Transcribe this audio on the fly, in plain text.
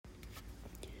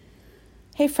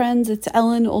Hey friends, it's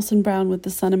Ellen Olson Brown with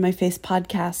the Sun in My Face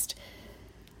podcast.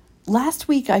 Last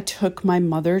week I took my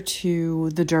mother to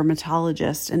the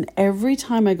dermatologist, and every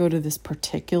time I go to this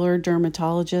particular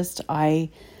dermatologist,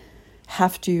 I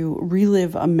have to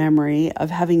relive a memory of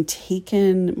having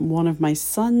taken one of my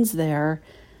sons there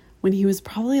when he was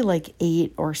probably like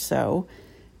 8 or so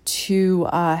to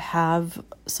have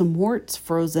some warts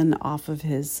frozen off of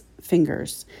his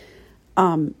fingers.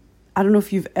 I don't know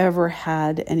if you've ever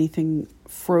had anything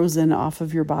frozen off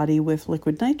of your body with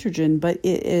liquid nitrogen, but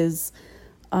it is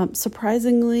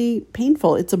surprisingly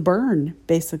painful. It's a burn,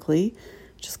 basically,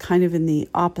 just kind of in the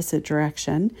opposite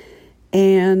direction.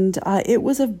 And it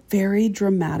was a very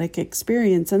dramatic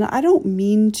experience. And I don't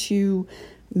mean to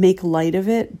make light of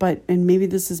it, and maybe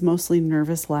this is mostly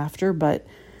nervous laughter, but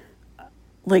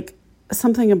like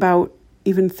something about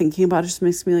even thinking about it just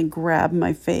makes me like grab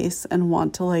my face and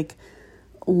want to like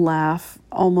laugh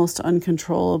almost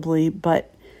uncontrollably.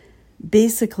 But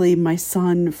basically my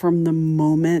son, from the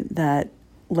moment that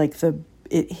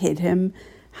it hit him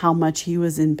how much he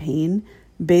was in pain,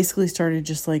 basically started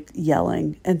just like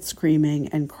yelling and screaming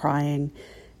and crying.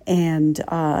 And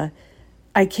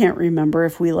I can't remember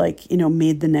if we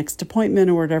made the next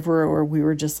appointment or whatever, or we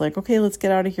were just like, okay, let's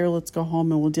get out of here, let's go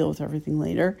home and we'll deal with everything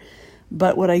later.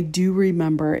 But what I do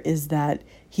remember is that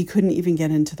he couldn't even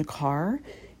get into the car.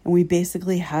 And we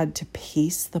basically had to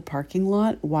pace the parking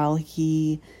lot while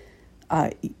he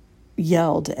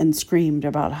yelled and screamed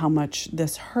about how much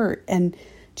this hurt. And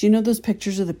do you know those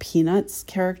pictures of the Peanuts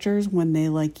characters when they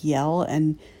like yell,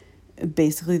 and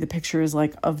basically the picture is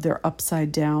like of their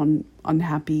upside down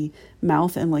unhappy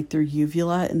mouth and like their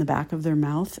uvula in the back of their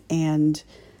mouth? And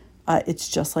it's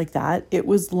just like that. It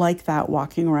was like that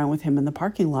walking around with him in the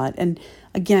parking lot. And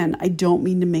again, I don't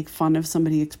mean to make fun of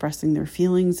somebody expressing their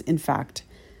feelings. In fact,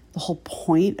 the whole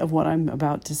point of what I'm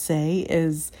about to say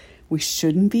is we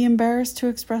shouldn't be embarrassed to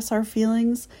express our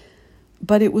feelings.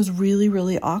 But it was really,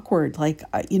 really awkward.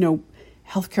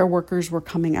 Healthcare workers were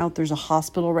coming out. There's a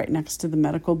hospital right next to the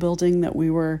medical building that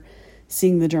we were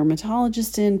seeing the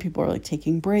dermatologist in. People are like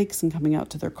taking breaks and coming out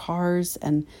to their cars.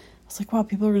 And I was like, wow,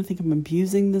 people are going to think I'm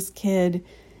abusing this kid.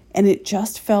 And it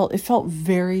felt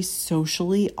very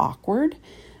socially awkward.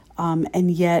 And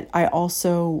yet I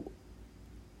also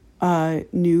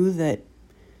knew that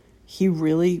he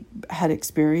really had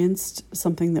experienced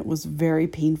something that was very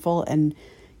painful. And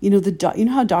you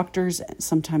know how doctors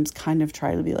sometimes kind of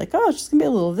try to be like, oh, it's just gonna be a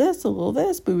little of this,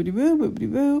 boobity boo,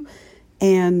 boobity boo.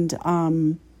 And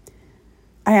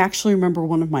I actually remember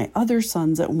one of my other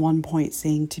sons at one point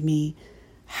saying to me,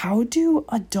 how do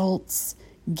adults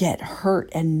get hurt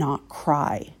and not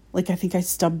cry? Like, I think I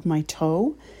stubbed my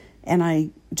toe and I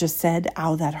just said,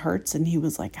 ow, that hurts. And he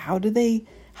was like, how do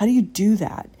you do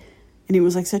that? And it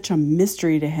was like such a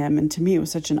mystery to him. And to me, it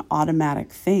was such an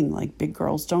automatic thing. Like, big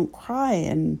girls don't cry.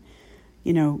 And,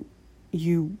 you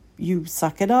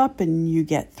suck it up and you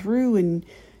get through and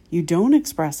you don't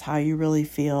express how you really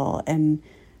feel. And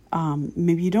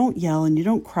maybe you don't yell and you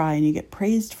don't cry and you get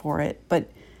praised for it.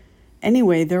 But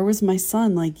anyway, there was my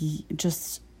son, like,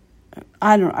 just,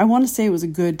 I want to say it was a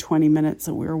good 20 minutes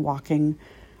that we were walking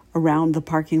around the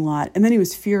parking lot. And then he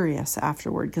was furious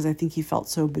afterward because I think he felt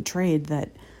so betrayed that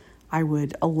I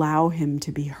would allow him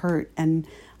to be hurt. And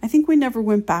I think we never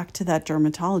went back to that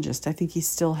dermatologist. I think he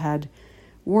still had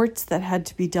warts that had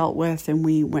to be dealt with. And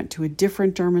we went to a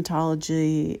different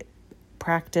dermatology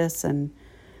practice and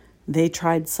they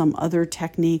tried some other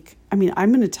technique. I mean,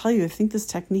 I'm going to tell you, I think this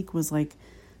technique was like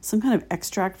some kind of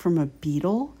extract from a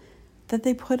beetle that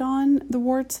they put on the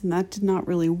warts, and that did not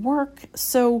really work.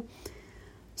 So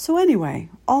anyway,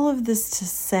 all of this to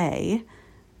say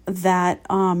that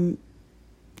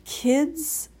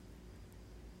kids,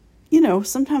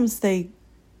 sometimes they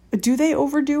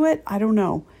overdo it? I don't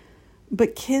know.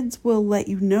 But kids will let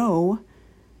you know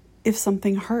if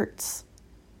something hurts.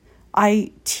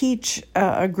 I teach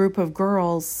a group of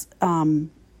girls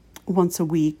once a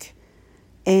week,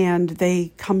 and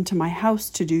they come to my house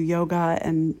to do yoga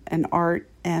and art.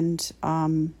 And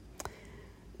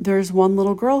there's one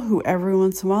little girl who every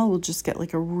once in a while will just get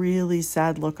like a really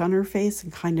sad look on her face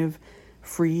and kind of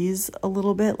freeze a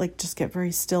little bit, like just get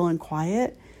very still and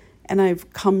quiet. And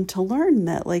I've come to learn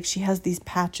that like she has these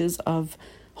patches of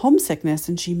homesickness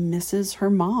and she misses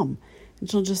her mom. And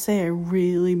she'll just say, I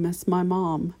really miss my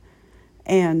mom.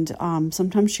 And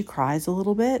sometimes she cries a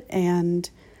little bit. And,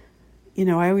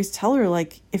 I always tell her,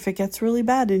 like, if it gets really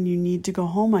bad and you need to go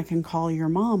home, I can call your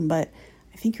mom. But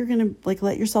I think you're going to like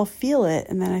let yourself feel it.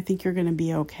 And then I think you're going to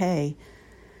be okay.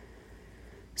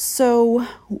 So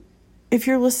if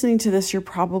you're listening to this, you're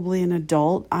probably an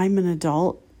adult. I'm an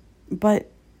adult. But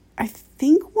I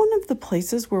think one of the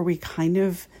places where we kind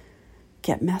of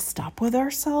get messed up with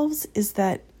ourselves is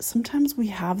that sometimes we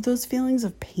have those feelings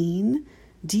of pain,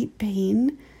 deep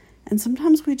pain, and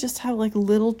sometimes we just have like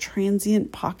little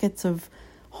transient pockets of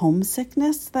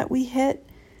homesickness that we hit.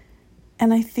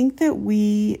 And I think that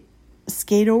we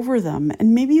skate over them.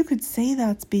 And maybe you could say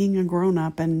that's being a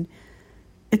grown-up, and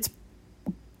it's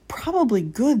probably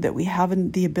good that we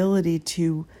have the ability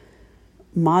to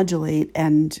modulate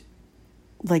and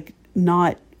like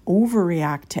not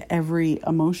overreact to every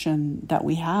emotion that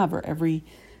we have or every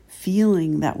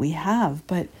feeling that we have.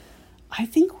 But I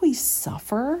think we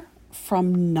suffer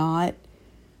from not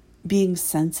being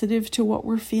sensitive to what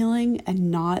we're feeling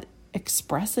and not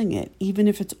expressing it, even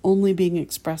if it's only being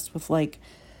expressed with like,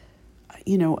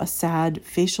 a sad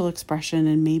facial expression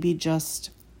and maybe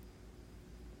just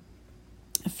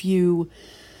a few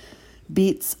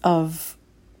beats of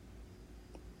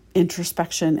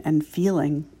introspection and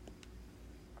feeling.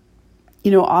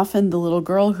 Often the little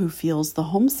girl who feels the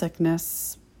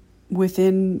homesickness,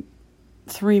 within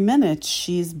 3 minutes,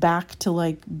 she's back to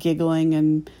like giggling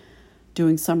and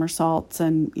doing somersaults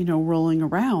and, rolling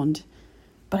around.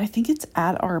 But I think it's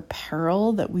at our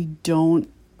peril that we don't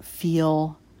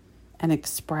feel and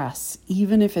express,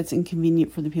 even if it's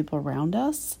inconvenient for the people around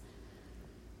us.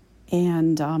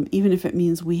 And even if it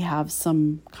means we have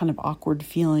some kind of awkward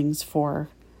feelings for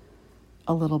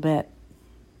a little bit.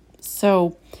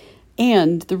 So,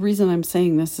 and the reason I'm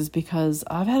saying this is because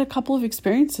I've had a couple of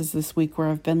experiences this week where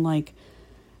I've been like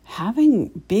having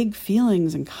big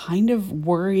feelings and kind of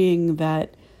worrying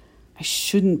that I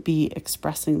shouldn't be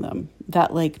expressing them.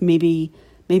 That like maybe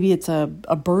it's a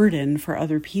burden for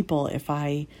other people if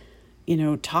I,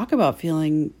 talk about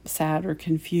feeling sad or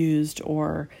confused,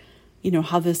 or,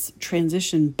 how this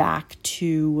transition back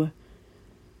to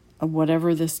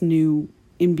whatever this new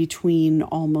in between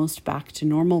almost back to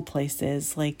normal place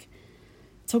is. Like,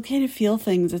 it's okay to feel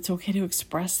things. It's okay to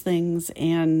express things.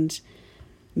 And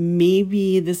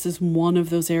maybe this is one of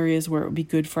those areas where it would be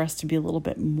good for us to be a little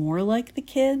bit more like the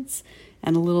kids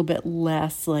and a little bit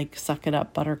less like suck it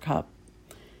up, buttercup.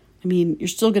 I mean, you're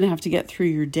still going to have to get through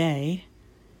your day,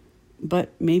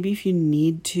 but maybe if you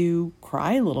need to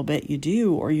cry a little bit, you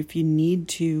do. Or if you need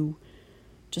to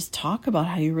just talk about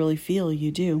how you really feel,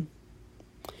 you do.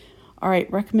 All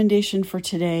right, recommendation for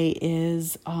today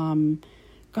is,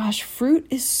 fruit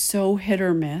is so hit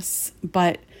or miss,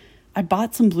 but I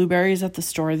bought some blueberries at the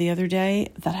store the other day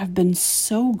that have been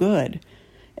so good.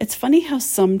 It's funny how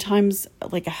sometimes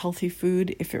like a healthy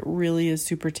food, if it really is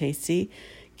super tasty,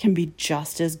 can be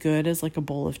just as good as like a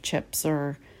bowl of chips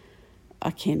or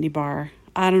a candy bar.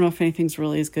 I don't know if anything's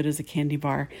really as good as a candy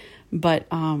bar, but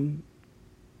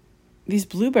these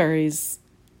blueberries,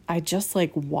 I just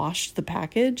like washed the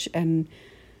package and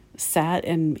sat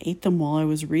and ate them while I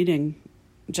was reading,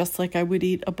 just like I would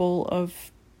eat a bowl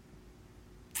of,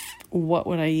 what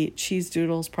would I eat? Cheese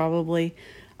doodles probably.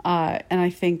 And I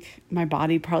think my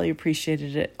body probably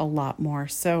appreciated it a lot more.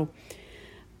 So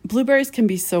blueberries can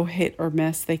be so hit or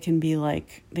miss. They can be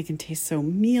like, they can taste so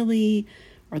mealy,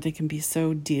 or they can be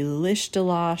so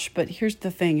delish. But here's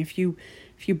the thing. If you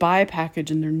buy a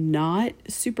package and they're not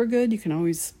super good, you can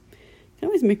always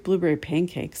make blueberry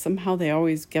pancakes. Somehow they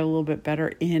always get a little bit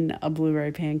better in a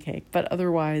blueberry pancake. But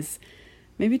otherwise,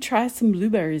 maybe try some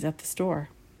blueberries at the store.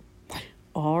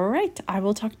 All right. I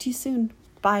will talk to you soon.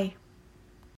 Bye.